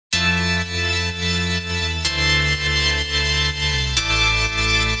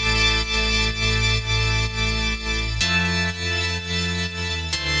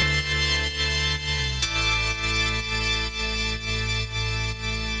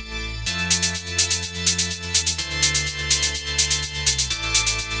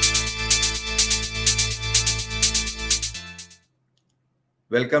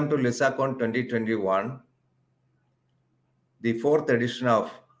Welcome to LISACON 2021, the fourth edition of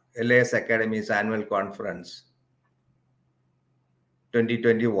LIS Academy's annual conference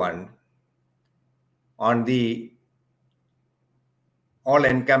 2021 on the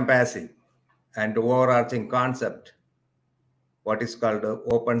all-encompassing and overarching concept, what is called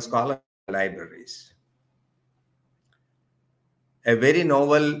open scholarship libraries. A very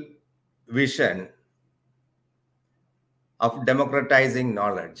novel vision of democratizing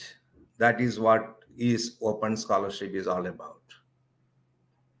knowledge. That is what open scholarship is all about.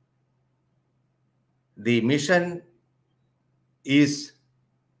 The mission is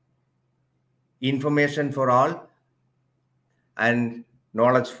information for all and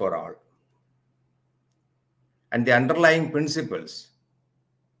knowledge for all. And the underlying principles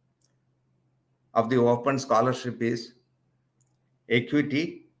of the open scholarship is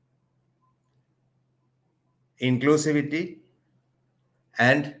equity, inclusivity,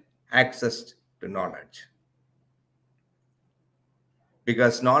 and access to knowledge.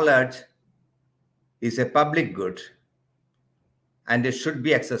 Because knowledge is a public good and it should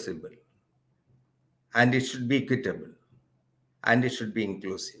be accessible and it should be equitable and it should be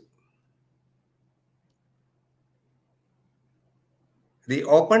inclusive. The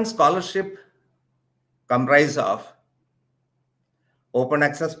open scholarship comprises of open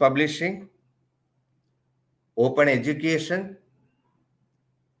access publishing, open education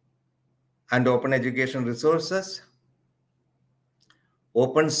and open education resources,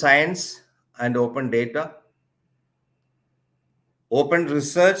 open science and open data, open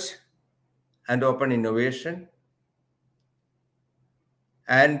research and open innovation,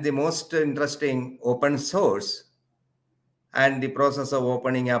 and the most interesting, open source and the process of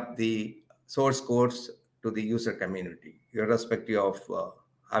opening up the source codes to the user community, irrespective of,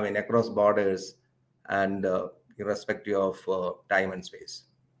 across borders and irrespective of time and space.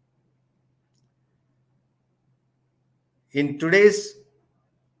 In today's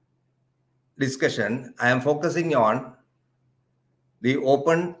discussion, I am focusing on the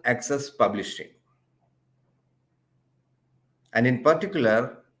open access publishing, and in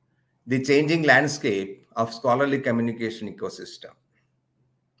particular, the changing landscape of scholarly communication ecosystem,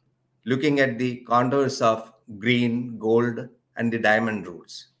 looking at the contours of green, gold, and the diamond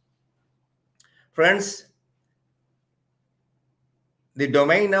rules. Friends, the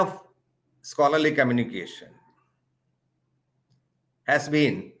domain of scholarly communication has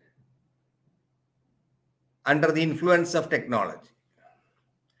been under the influence of technology.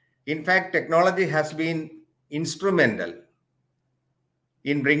 In fact, technology has been instrumental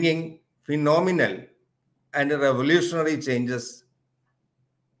in bringing phenomenal and revolutionary changes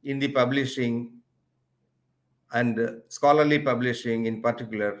in the publishing and scholarly publishing, in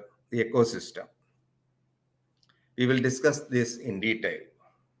particular, the ecosystem. We will discuss this in detail.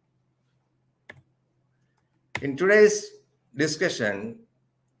 In today's discussion,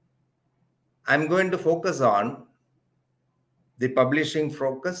 I'm going to focus on the publishing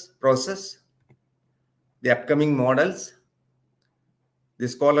process, the upcoming models, the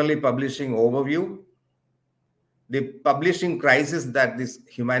scholarly publishing overview, the publishing crisis that this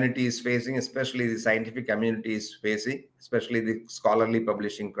humanity is facing, especially the scientific community is facing, especially the scholarly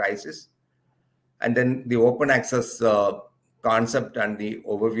publishing crisis, and then the open access concept and the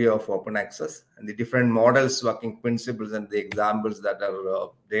overview of open access and the different models, working principles, and the examples that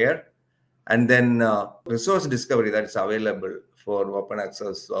are there. And then resource discovery that is available for open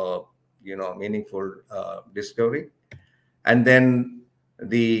access, meaningful discovery. And then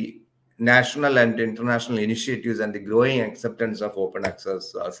the national and international initiatives and the growing acceptance of open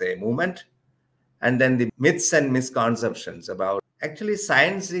access, movement. And then the myths and misconceptions about actually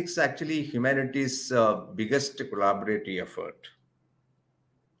science is actually humanity's biggest collaborative effort.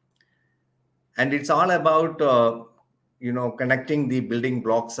 And it's all about connecting the building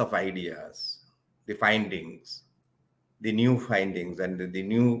blocks of ideas, the findings, the new findings, and the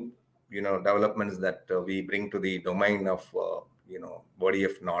new, developments that we bring to the domain of, body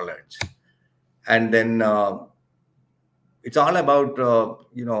of knowledge. And then it's all about,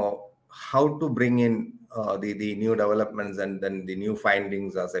 how to bring in the new developments and then the new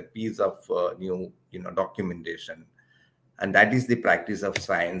findings as a piece of new, documentation. And that is the practice of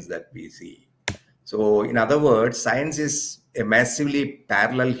science that we see. So in other words, science is a massively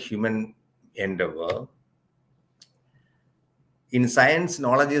parallel human endeavor. In science,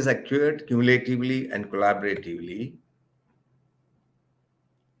 knowledge is acquired cumulatively and collaboratively.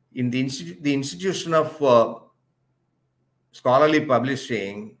 In the institution of scholarly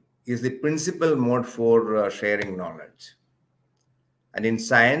publishing is the principal mode for sharing knowledge. And in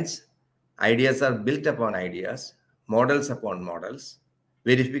science, ideas are built upon ideas, models upon models,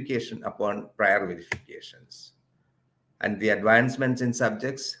 verification upon prior verifications. And the advancements in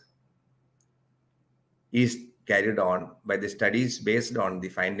subjects is carried on by the studies based on the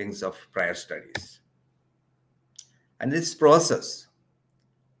findings of prior studies. And this process,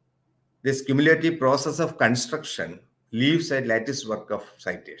 this cumulative process of construction, leaves a lattice work of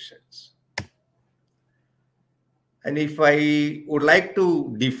citations. And if I would like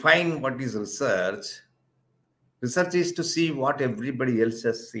to define what is research, research is to see what everybody else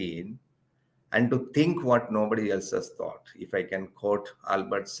has seen and to think what nobody else has thought, if I can quote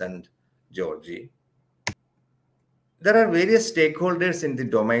Alberts and Georgi. There are various stakeholders in the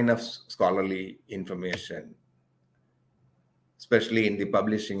domain of scholarly information, especially in the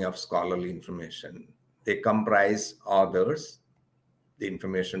publishing of scholarly information. They comprise authors, the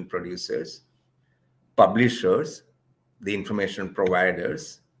information producers, publishers, the information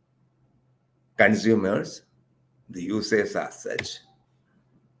providers, consumers, the users as such,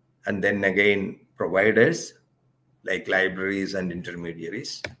 and then again providers like libraries and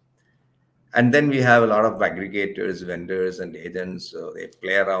intermediaries. And then we have a lot of aggregators, vendors, and agents. They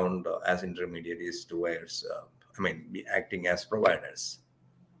play around as intermediaries towards, acting as providers.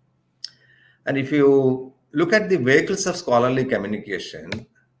 And if you look at the vehicles of scholarly communication,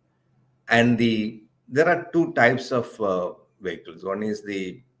 and there are two types of vehicles. One is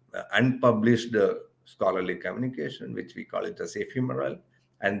the unpublished scholarly communication, which we call it as ephemeral.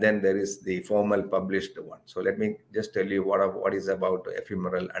 And then there is the formal published one. So let me just tell you what is about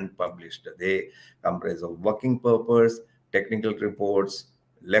ephemeral unpublished. They comprise of working papers, technical reports,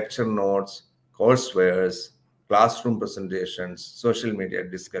 lecture notes, coursewares, classroom presentations, social media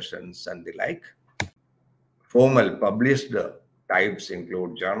discussions, and the like. Formal published types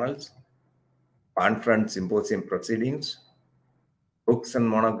include journals, conference symposium proceedings, books and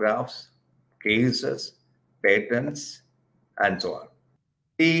monographs, cases, patents, and so on.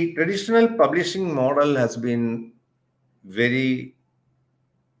 The traditional publishing model has been very,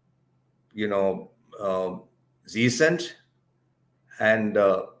 seasoned and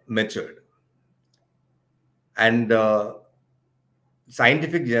matured. And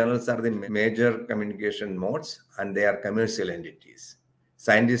scientific journals are the major communication modes, and they are commercial entities.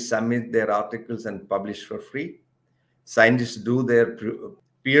 Scientists submit their articles and publish for free. Scientists do their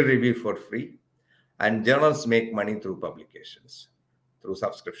peer review for free, and journals make money through publications, through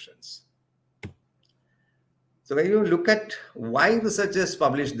subscriptions. So when you look at why researchers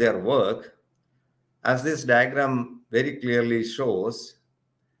publish their work, as this diagram very clearly shows,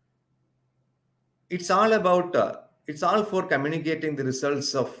 it's all about, it's all for communicating the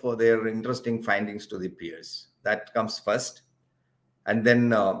results of their interesting findings to the peers. That comes first. And then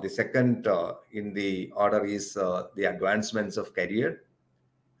the second in the order is the advancements of career.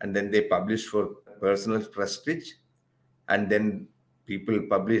 And then they publish for personal prestige. And then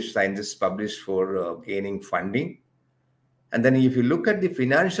scientists publish for gaining funding. And then if you look at the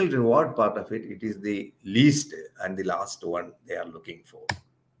financial reward part of it, it is the least and the last one they are looking for.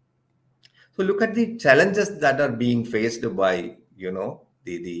 So look at the challenges that are being faced by,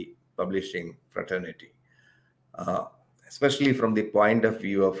 the publishing fraternity, especially from the point of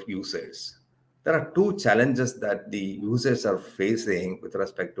view of users. There are two challenges that the users are facing with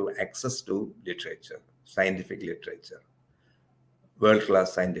respect to access to literature, scientific literature,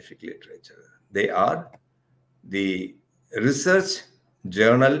 world-class scientific literature. They are the research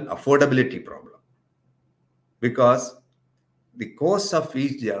journal affordability problem, because the cost of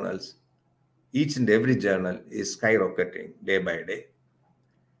each and every journal is skyrocketing day by day.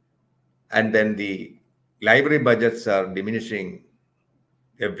 And then the library budgets are diminishing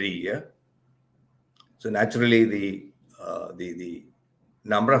every year. So naturally, the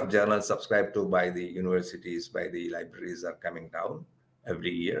number of journals subscribed to by the universities, by the libraries are coming down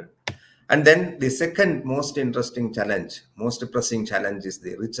every year. And then the second most interesting challenge, most pressing challenge, is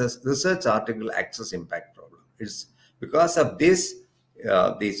the research article access impact problem. It's because of this,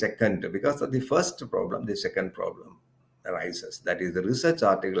 because of the first problem, the second problem arises. That is the research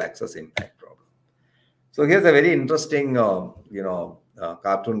article access impact problem. So here's a very interesting,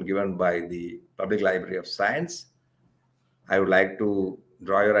 cartoon given by the Public Library of Science. I would like to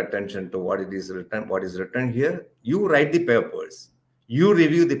draw your attention to what is written here. You write the papers. You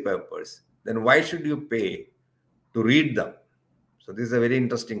review the papers, then why should you pay to read them? So this is a very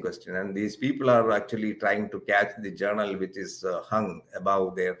interesting question. And these people are actually trying to catch the journal which is hung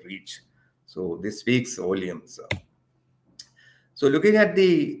above their reach. So this speaks volumes. So looking at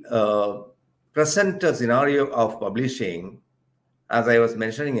the present scenario of publishing, as I was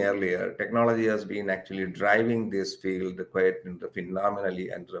mentioning earlier, technology has been actually driving this field quite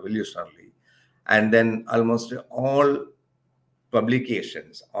phenomenally and revolutionarily. And then almost all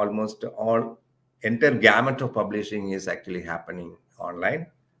publications, almost all entire gamut of publishing is actually happening online,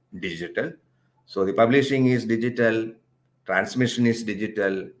 digital. So the publishing is digital, transmission is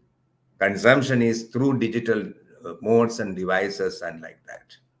digital, consumption is through digital modes and devices and like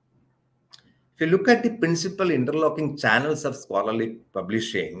that. If you look at the principal interlocking channels of scholarly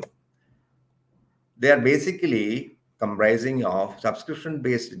publishing, they are basically comprising of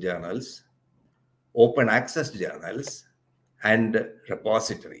subscription-based journals, open access journals, and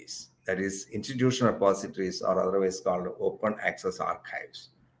repositories. That is, institutional repositories are otherwise called open access archives.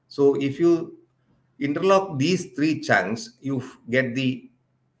 So if you interlock these three chunks, you get the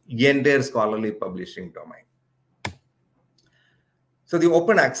entire scholarly publishing domain. So the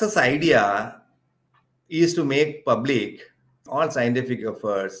open access idea is to make public all scientific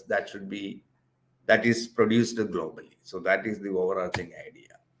efforts that is produced globally. So that is the overarching idea.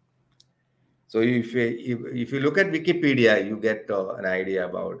 So if you look at Wikipedia, you get an idea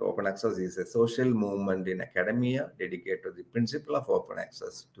about open access is a social movement in academia dedicated to the principle of open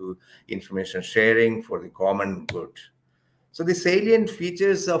access to information sharing for the common good. So the salient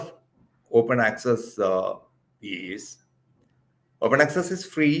features of open access is open access is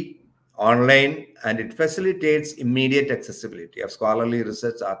free, online, and it facilitates immediate accessibility of scholarly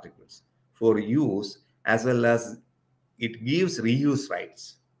research articles for use, as well as it gives reuse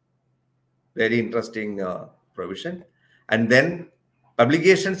rights. Very interesting provision. And then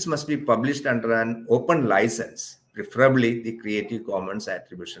publications must be published under an open license, preferably the Creative Commons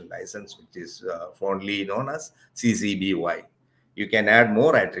Attribution License, which is fondly known as CC-BY. You can add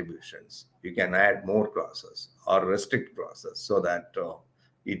more attributions, you can add more clauses or restrict clauses so that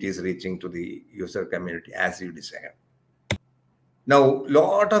it is reaching to the user community as you desire. Now,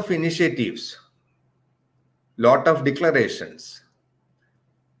 lot of initiatives, lot of declarations,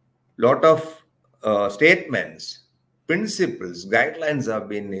 lot of statements, principles, guidelines have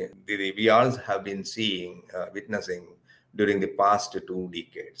been, we all have been seeing, witnessing during the past 2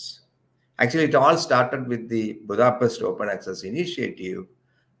 decades. Actually, it all started with the Budapest Open Access Initiative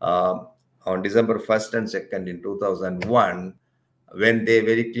on December 1st and 2nd in 2001, when they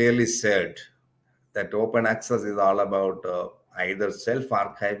very clearly said that open access is all about either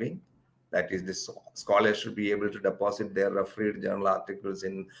self-archiving, that is, the scholars should be able to deposit their refereed journal articles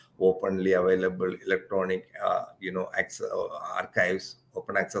in openly available electronic, archives,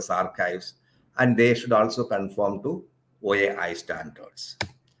 open access archives, and they should also conform to OAI standards.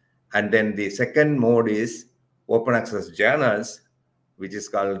 And then the second mode is open access journals, which is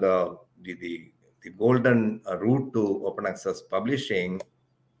called the golden route to open access publishing.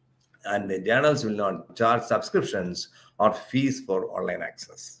 And the journals will not charge subscriptions or fees for online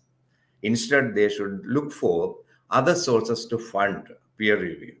access. Instead, they should look for other sources to fund peer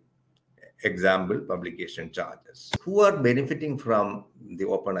review. Example, publication charges. Who are benefiting from the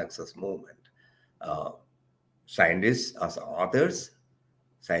open access movement? Scientists as authors,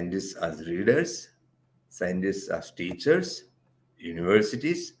 scientists as readers, scientists as teachers,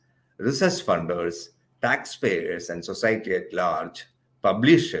 universities, research funders, taxpayers, and society at large,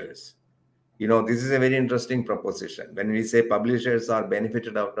 publishers. You know, this is a very interesting proposition. When we say publishers are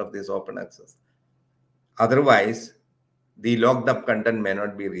benefited out of this open access, otherwise, the locked up content may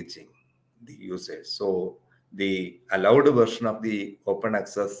not be reaching the users. So the allowed version of the open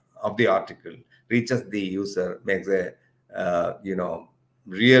access of the article reaches the user, makes a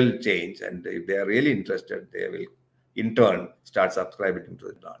real change. And if they are really interested, they will in turn start subscribing to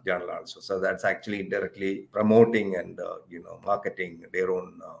the journal also. So that's actually directly promoting and marketing their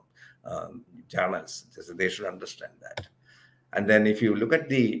own journals. So they should understand that. And then if you look at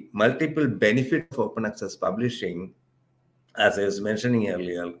the multiple benefits of open access publishing, as I was mentioning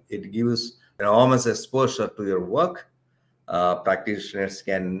earlier, it gives enormous exposure to your work. Practitioners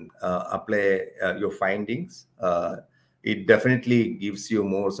can apply your findings. It definitely gives you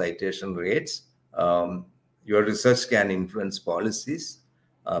more citation rates. Your research can influence policies.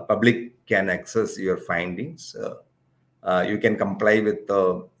 Public can access your findings. You can comply with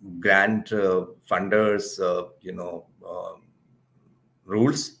grant funders,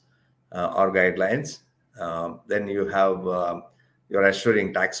 rules or guidelines. Then you have you're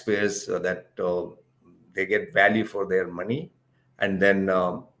assuring taxpayers that they get value for their money, and then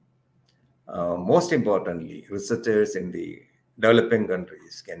most importantly, researchers in the developing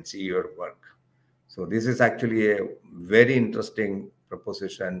countries can see your work. So this is actually a very interesting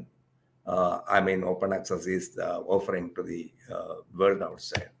proposition. Open access is offering to the world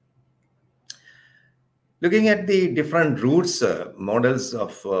outside. Looking at the different routes, models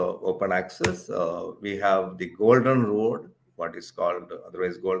of open access, we have the golden road, what is called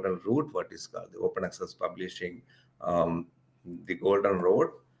otherwise golden route, what is called the open access publishing the Golden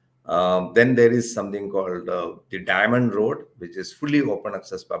Road. Then there is something called the Diamond Road, which is fully open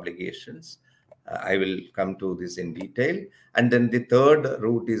access publications. I will come to this in detail. And then the third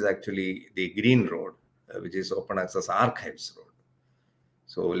route is actually the Green Road, which is open access archives road.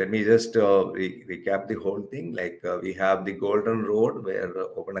 So let me just recap the whole thing. Like we have the Golden Road, where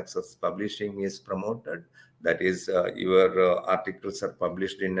open access publishing is promoted. That is, your articles are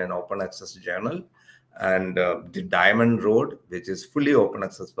published in an open access journal. And the Diamond Road, which is fully open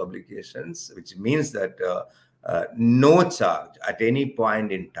access publications, which means that no charge at any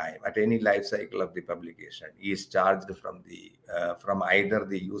point in time, at any life cycle of the publication, is charged from the from either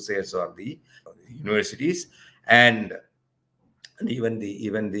the users or the universities, and even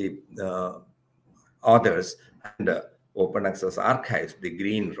the authors, and open access archives, the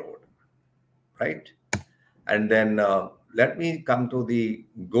Green Road, right? And then let me come to the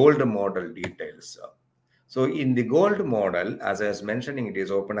gold model details. So in the gold model, as I was mentioning, it is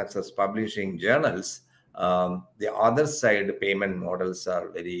open access publishing journals. The other side payment models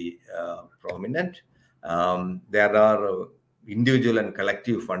are very prominent. There are individual and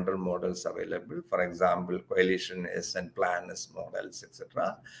collective funder models available. For example, coalition S and planners models,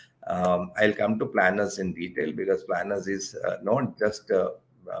 etc. I'll come to planners in detail, because planners is not just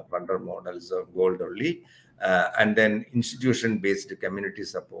funder models of gold only. And then institution-based community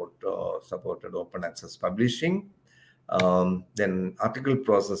support supported open access publishing. Then article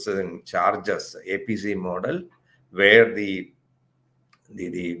processing charges, APC model, where the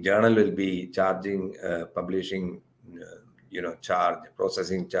journal will be charging publishing charge,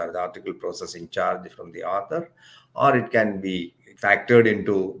 processing charge, article processing charge from the author, or it can be factored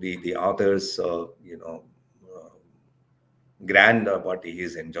into the author's grant of what he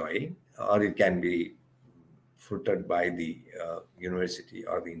is enjoying, or it can be footed by the university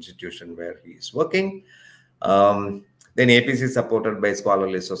or the institution where he is working. Then APC is supported by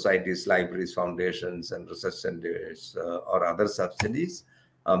scholarly societies, libraries, foundations, and research centers, or other subsidies.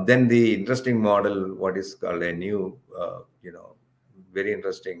 Then the interesting model, what is called a new, very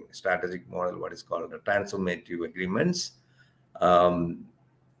interesting strategic model, what is called the transformative agreements,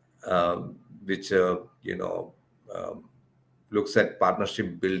 which looks at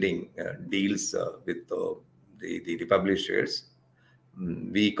partnership building deals with the publishers.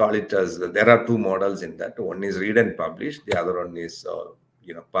 We call it as, there are two models in that. One is read and publish. The other one is,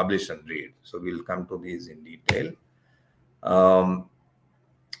 publish and read. So we'll come to these in detail.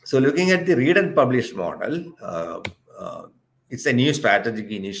 So looking at the read and publish model, it's a new strategic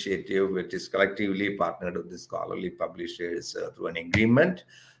initiative which is collectively partnered with the scholarly publishers through an agreement.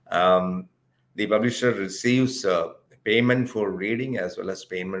 The publisher receives payment for reading as well as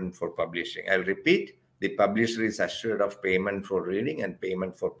payment for publishing. I'll repeat. The publisher is assured of payment for reading and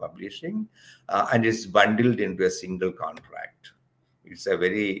payment for publishing, and it's bundled into a single contract. It's a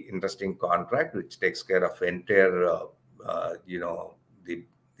very interesting contract which takes care of entire,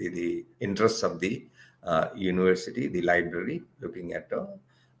 the interests of the university, the library, looking at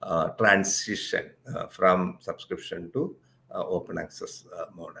a transition from subscription to open access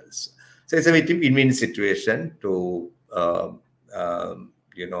models. So it's a win-win situation to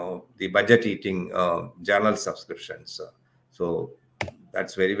the budget eating journal subscriptions. So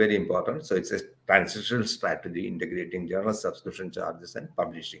that's very, very important. So it's a transitional strategy integrating journal subscription charges and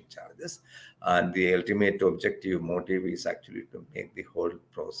publishing charges. And the ultimate objective motive is actually to make the whole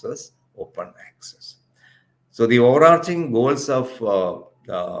process open access. So the overarching goals of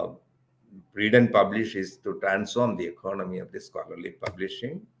read and publish is to transform the economy of the scholarly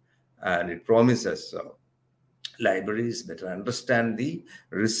publishing. And it promises libraries better understand the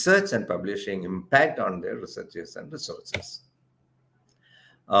research and publishing impact on their researchers and resources.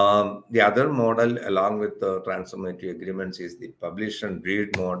 The other model, along with the transformative agreements, is the publish and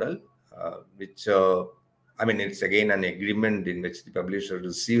read model, which, it's again an agreement in which the publisher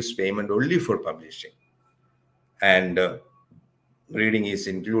receives payment only for publishing, and reading is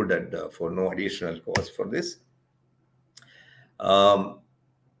included for no additional cost for this.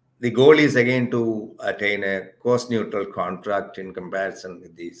 The goal is again to attain a cost-neutral contract in comparison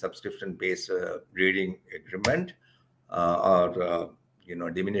with the subscription-based reading agreement, or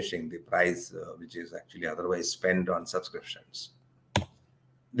diminishing the price which is actually otherwise spent on subscriptions.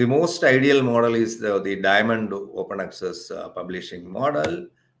 The most ideal model is the Diamond Open Access publishing model,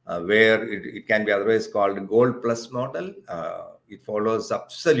 where it can be otherwise called Gold Plus model. It follows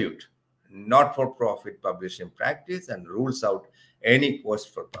absolute, not-for-profit publishing practice and rules out any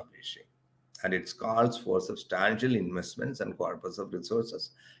cost for publishing. And it calls for substantial investments and corpus of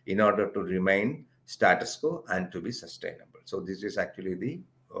resources in order to remain status quo and to be sustainable. So this is actually the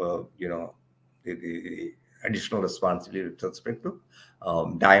additional responsibility with respect to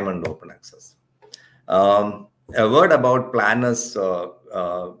diamond open access. A word about planners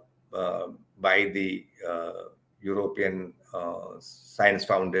by the European Science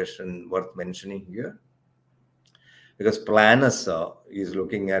Foundation worth mentioning here, because planners is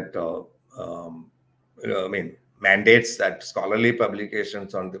looking at mandates that scholarly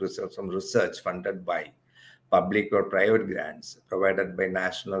publications on the research funded by public or private grants provided by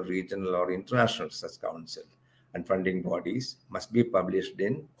national, regional, or international research council and funding bodies must be published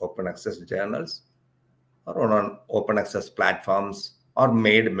in open access journals or on open access platforms, or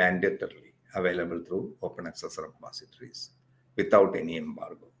made mandatorily available through open access repositories without any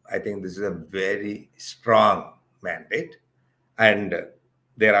embargo. I think this is a very strong mandate, and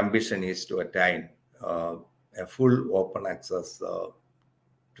their ambition is to attain a full open access to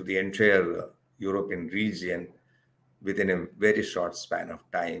the entire European region within a very short span of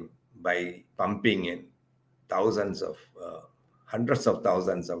time by pumping in hundreds of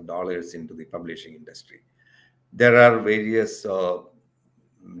thousands of dollars into the publishing industry. There are various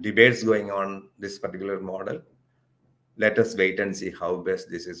debates going on this particular model. Let us wait and see how best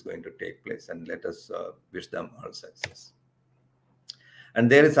this is going to take place, and let us wish them all success. And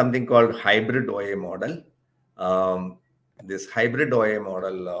there is something called hybrid OA model. This hybrid OA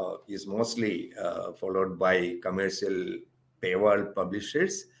model is mostly followed by commercial paywall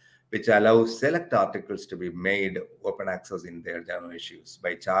publishers, which allows select articles to be made open access in their journal issues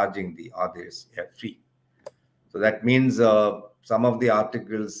by charging the authors a fee. So that means some of the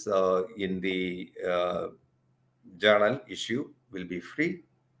articles in the journal issue will be free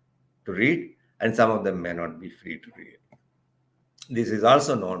to read, and some of them may not be free to read. This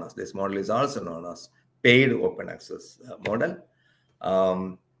model is also known as paid open access model.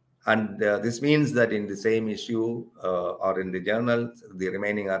 And this means that in the same issue or in the journal, the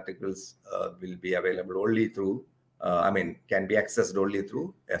remaining articles will be available only through, can be accessed only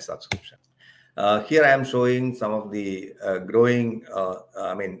through a subscription. Here I am showing some of the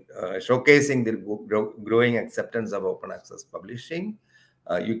showcasing the growing acceptance of open access publishing.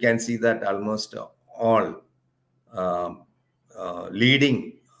 You can see that almost all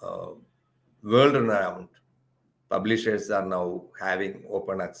leading world-renowned publishers are now having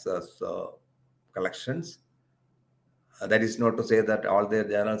open access collections. That is not to say that all their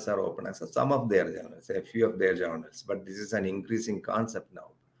journals are open access. Some of their journals, a few of their journals, but this is an increasing concept now.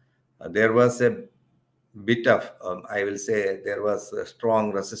 There was a bit of, I will say, there was a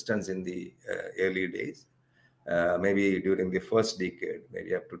strong resistance in the early days, maybe during the first decade,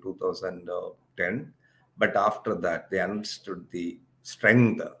 maybe up to 2010. But after that, they understood the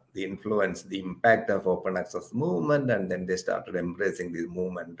strength, the influence, the impact of open access movement, and then they started embracing the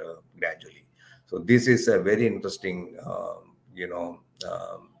movement gradually. So this is a very interesting,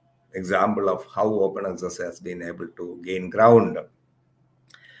 example of how open access has been able to gain ground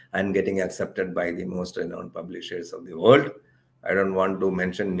and getting accepted by the most renowned publishers of the world. I don't want to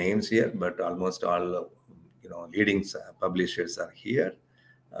mention names here, but almost all, leading publishers are here.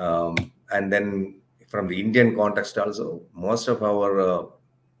 And then from the Indian context also, most of our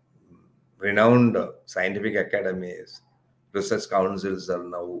renowned scientific academies, research councils are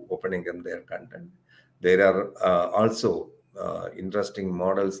now opening up their content. There are also interesting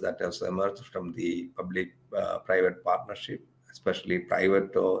models that have emerged from the public-private partnership, especially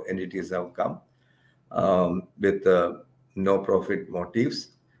private entities have come with no profit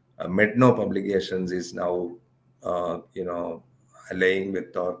motives. Medno Publications is now, allying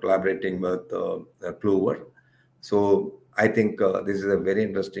with or collaborating with Clover. So I think this is a very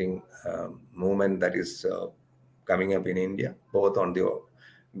interesting movement that is coming up in India, both on the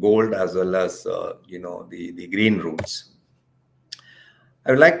gold as well as, the green routes. I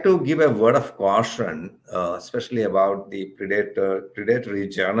would like to give a word of caution, especially about the predatory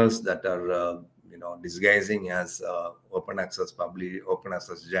journals that are, disguising as open access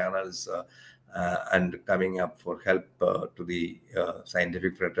journals and coming up for help to the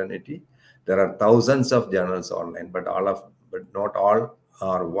scientific fraternity. There are thousands of journals online, but not all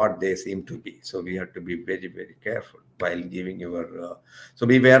are what they seem to be. So we have to be very, very careful while giving your. So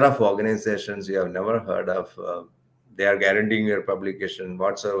beware of organizations you have never heard of. They are guaranteeing your publication,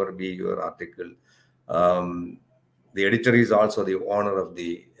 whatsoever be your article. The editor is also the owner of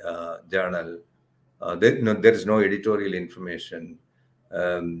the journal. There is no editorial information.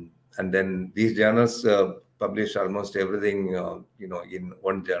 And then these journals publish almost everything, in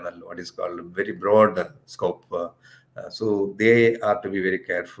one journal, what is called a very broad scope. So they are to be very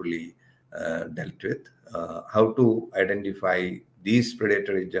carefully dealt with. How to identify these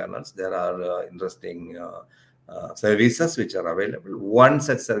predatory journals? There are interesting services which are available. One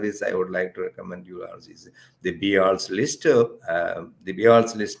such service I would like to recommend you also is the BR's list. The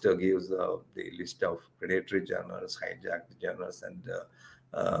BR's list gives the list of predatory journals, hijacked journals, and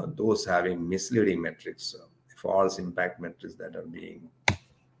those having misleading metrics, false impact metrics that are being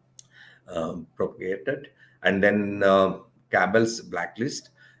propagated. And then Cabell's blacklist.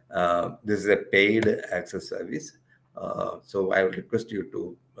 This is a paid access service. So I would request you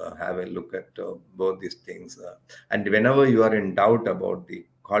to have a look at both these things. And whenever you are in doubt about the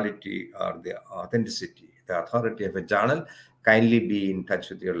quality or the authenticity, the authority of a journal, kindly be in touch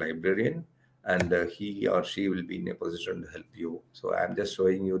with your librarian, and he or she will be in a position to help you. So I'm just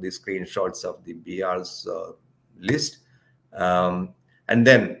showing you the screenshots of the BR's list. And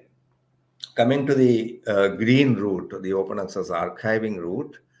then coming to the green route, the open access archiving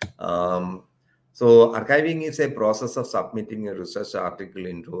route. So archiving is a process of submitting a research article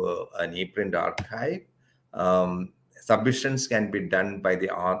into an ePrint archive. Submissions can be done by the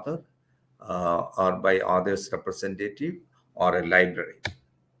author or by author's representative or a library.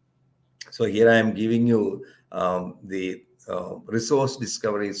 So here I am giving you the resource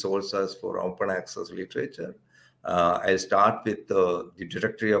discovery sources for open access literature. I'll start with the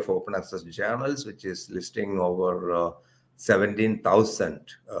directory of open access journals, which is listing over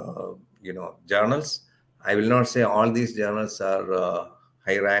 17,000 journals. I will not say all these journals are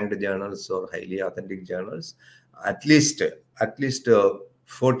high-ranked journals or highly authentic journals. At least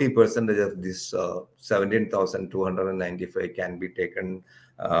 40% of this 17,295 can be taken,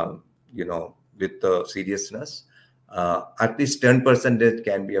 with seriousness. At least 10%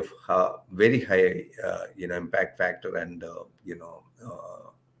 can be of very high, impact factor and,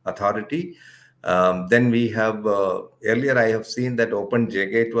 authority. Then we have, earlier I have seen that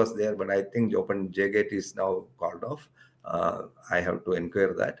OpenJGate was there, but I think OpenJGate is now called off. I have to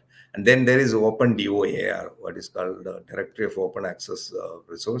inquire that. And then there is OpenDOAR, what is called Directory of Open Access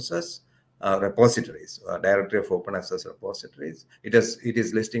Resources. Repositories, Directory of Open Access Repositories. It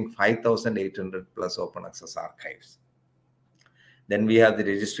is listing 5,800 plus open access archives. Then we have the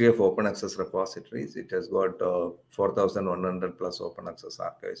Registry of Open Access Repositories. It has got 4,100 plus open access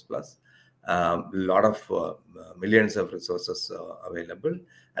archives plus. A lot of millions of resources available.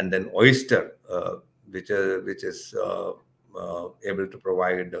 And then Oyster, which is able to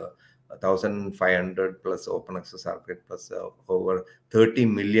provide 1,500 plus open access archive plus over 30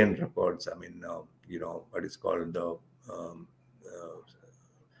 million records. I mean, what is called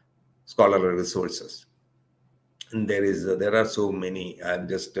scholarly resources. And there are so many. I'm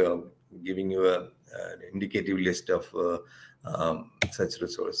just giving you an indicative list of such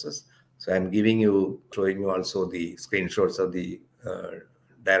resources. So I'm showing you also the screenshots of the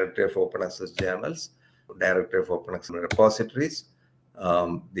Directory of Open Access Journals, Directory of Open Access Repositories,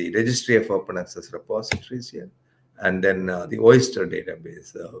 the Registry of Open Access Repositories here, and then the Oyster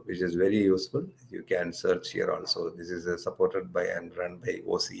database, which is very useful. You can search here also. This is supported by and run by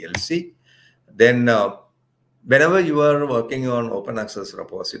OCLC. Then whenever you are working on open access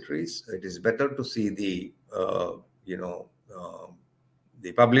repositories, it is better to see the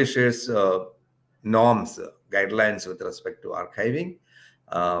the publishers' norms, guidelines with respect to archiving,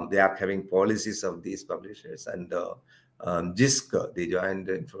 the archiving policies of these publishers, and JISC, the Joint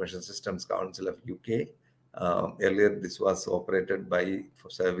Information Systems Council of UK. Earlier, this was operated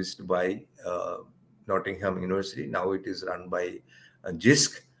serviced by Nottingham University. Now it is run by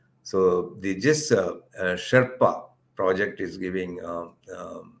JISC. So the JISC Sherpa project is giving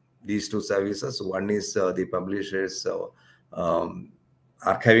these two services. One is the publishers'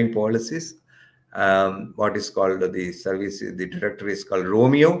 archiving policies. What is called the service, the directory is called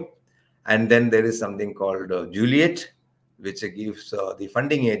Romeo. And then there is something called Juliet, which gives the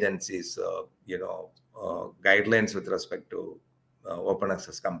funding agencies, guidelines with respect to open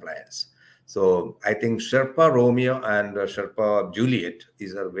access compliance. So I think Sherpa Romeo and Sherpa Juliet,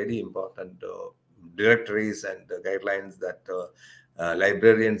 these are very important directories and guidelines that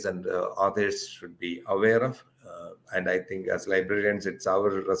librarians and authors should be aware of. And I think as librarians, it's our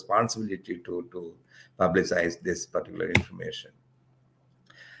responsibility to publicize this particular information.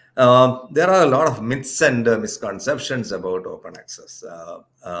 There are a lot of myths and misconceptions about open access.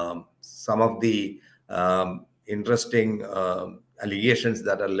 Some of the interesting allegations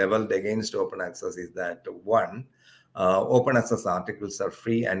that are leveled against open access is that, one, open access articles are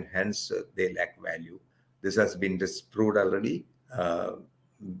free and hence they lack value. This has been disproved already,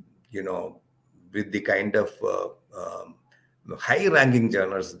 with the kind of high-ranking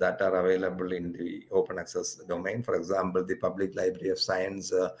journals that are available in the open access domain. For example, the Public Library of Science,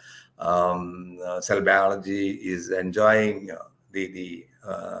 Cell Biology is enjoying the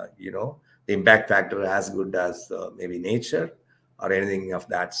the impact factor as good as maybe nature or anything of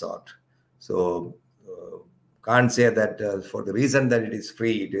that sort. So can't say that for the reason that it is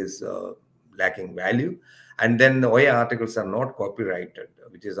free, it is lacking value. And then the OA articles are not copyrighted,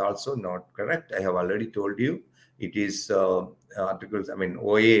 which is also not correct. I have already told you it is articles. I mean,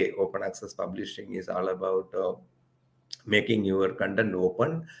 OA, open access publishing, is all about making your content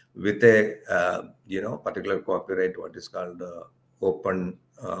open with a particular copyright, what is called open.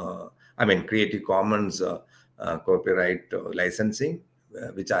 I mean, Creative Commons copyright licensing,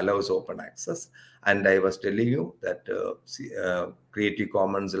 which allows open access. And I was telling you that Creative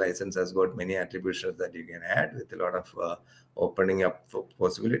Commons license has got many attributions that you can add, with a lot of opening up for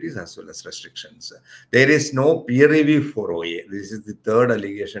possibilities as well as restrictions. There is no peer review for OA. This is the third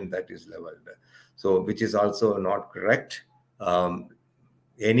allegation that is leveled. So, which is also not correct.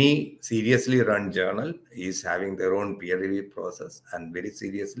 Any seriously run journal is having their own peer review process, and very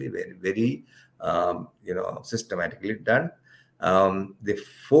seriously, very systematically done. The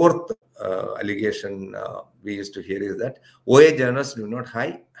fourth allegation we used to hear is that OA journals do not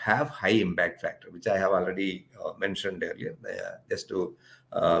have high impact factor, which I have already mentioned earlier. Just to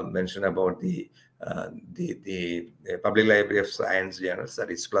mention about the Public Library of Science journals, that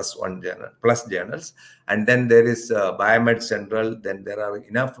is plus journals, and then there is Biomed Central. Then there are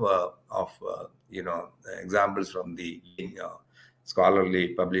enough of examples from the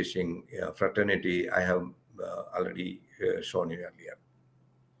scholarly publishing fraternity I have already shown you earlier.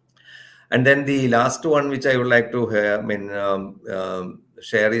 And then the last one, which I would like to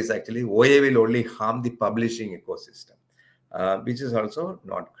share, is actually OA will only harm the publishing ecosystem, which is also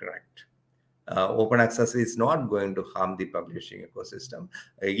not correct. Open access is not going to harm the publishing ecosystem.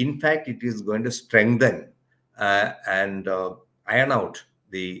 In fact, it is going to strengthen and iron out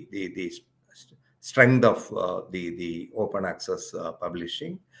the strength of the open access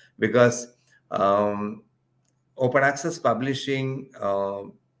publishing, because open access publishing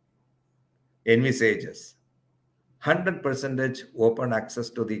envisages 100% open access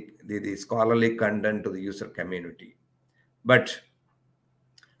to the scholarly content to the user community. But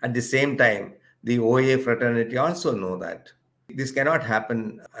at the same time, the OA fraternity also know that this cannot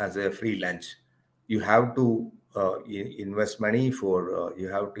happen as a free lunch. You have to invest money for, you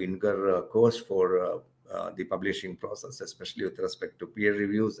have to incur a cost for the publishing process, especially with respect to peer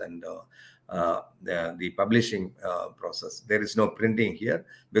reviews and the publishing process. There is no printing here,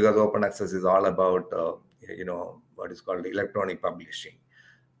 because open access is all about, what is called electronic publishing.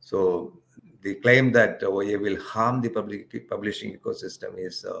 So the claim that OA will harm the publishing ecosystem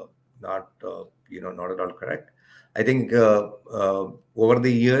is not at all correct. I think over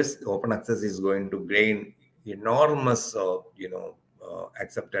the years, open access is going to gain enormous,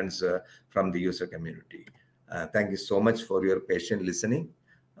 acceptance from the user community. Thank you so much for your patient listening.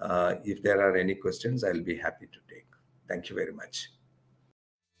 If there are any questions, I'll be happy to take. Thank you very much.